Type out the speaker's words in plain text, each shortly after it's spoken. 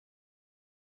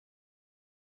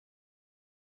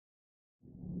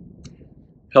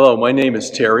Hello, my name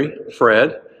is Terry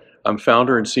Fred. I'm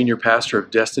founder and senior pastor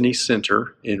of Destiny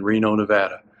Center in Reno,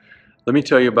 Nevada. Let me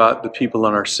tell you about the people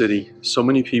in our city. So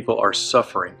many people are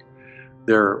suffering.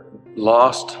 They're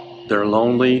lost, they're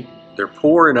lonely, they're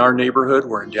poor in our neighborhood.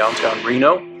 We're in downtown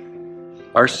Reno.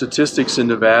 Our statistics in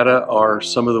Nevada are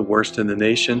some of the worst in the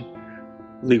nation.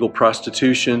 Legal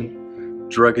prostitution,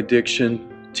 drug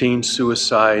addiction, teen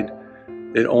suicide,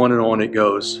 and on it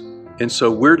goes. And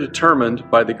so we're determined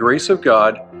by the grace of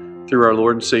God through our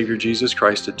Lord and Savior Jesus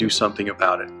Christ to do something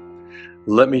about it.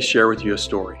 Let me share with you a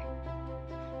story.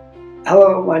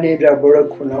 Hello, my name is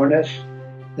Alberto Quinones,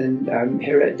 and I'm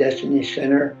here at Destiny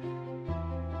Center,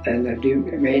 and I do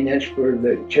maintenance for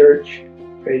the church.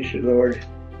 Praise the Lord.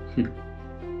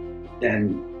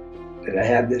 And that I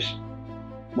have this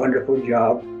wonderful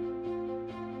job.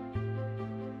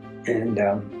 And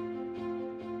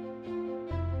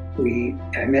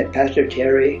I met Pastor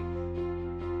Terry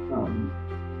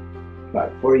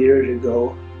about 4 years ago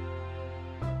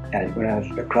when I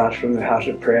was across from the House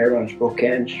of Prayer on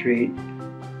Spokane Street,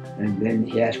 and then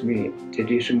he asked me to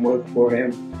do some work for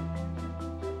him,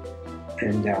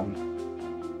 and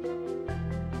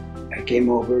I came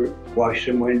over, washed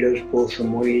some windows, pulled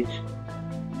some weeds,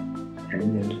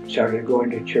 and then started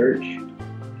going to church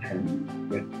and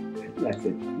at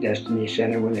the Destiny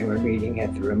Center when they were meeting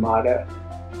at the Ramada.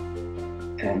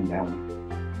 And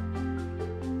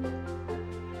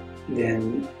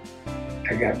then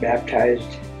I got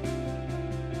baptized,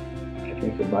 I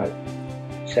think about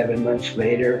 7 months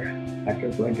later, after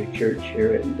going to church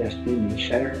here at Destiny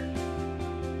Center.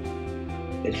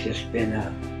 It's just been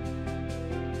a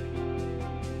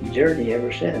journey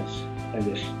ever since.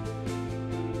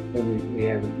 We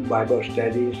have Bible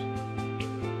studies,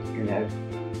 and I've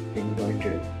been going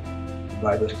to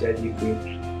Bible study groups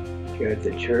here at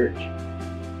the church.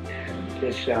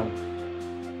 It's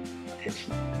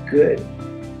good.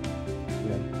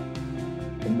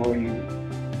 The more you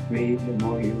read, the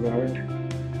more you learn,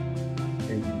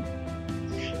 and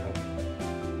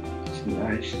it's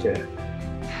nice to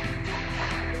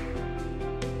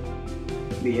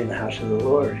be in the house of the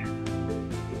Lord.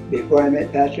 Before I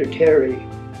met Pastor Terry,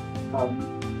 I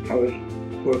was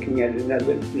working at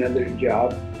another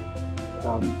job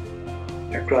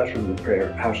across from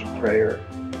the House of Prayer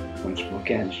on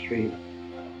Spokane Street,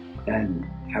 and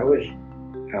I was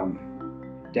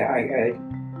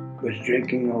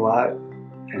drinking a lot,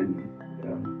 and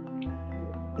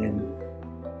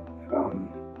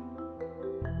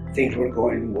things were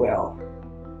going well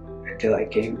until I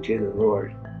came to the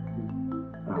Lord.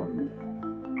 I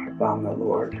found the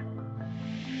Lord.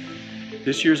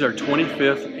 This year's our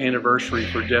 25th anniversary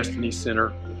for Destiny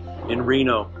Center in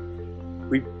Reno.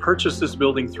 We purchased this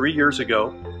building 3 years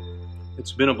ago.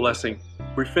 It's been a blessing.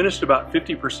 We finished about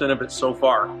 50% of it so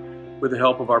far with the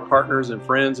help of our partners and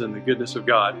friends and the goodness of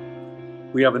God.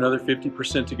 We have another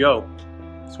 50% to go.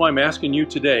 That's why I'm asking you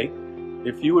today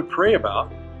if you would pray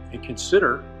about and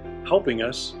consider helping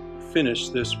us finish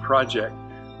this project.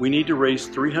 We need to raise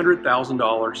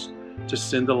 $300,000 to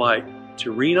send the light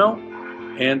to Reno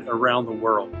and around the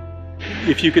world.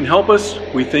 If you can help us,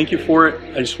 we thank you for it.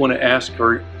 I just want to ask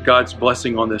for God's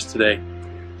blessing on this today.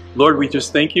 Lord, we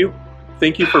just thank you.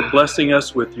 Thank you for blessing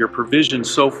us with your provision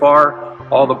so far.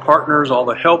 All the partners, all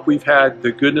the help we've had,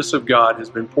 the goodness of God has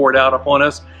been poured out upon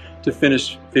us to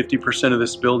finish 50% of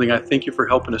this building. I thank you for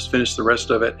helping us finish the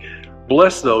rest of it.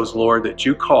 Bless those, Lord, that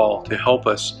you call to help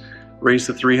us raise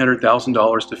the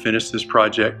 $300,000 to finish this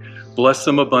project. Bless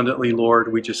them abundantly,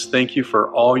 Lord. We just thank you for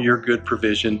all your good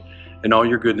provision and all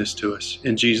your goodness to us.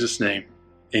 In Jesus' name,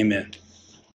 amen.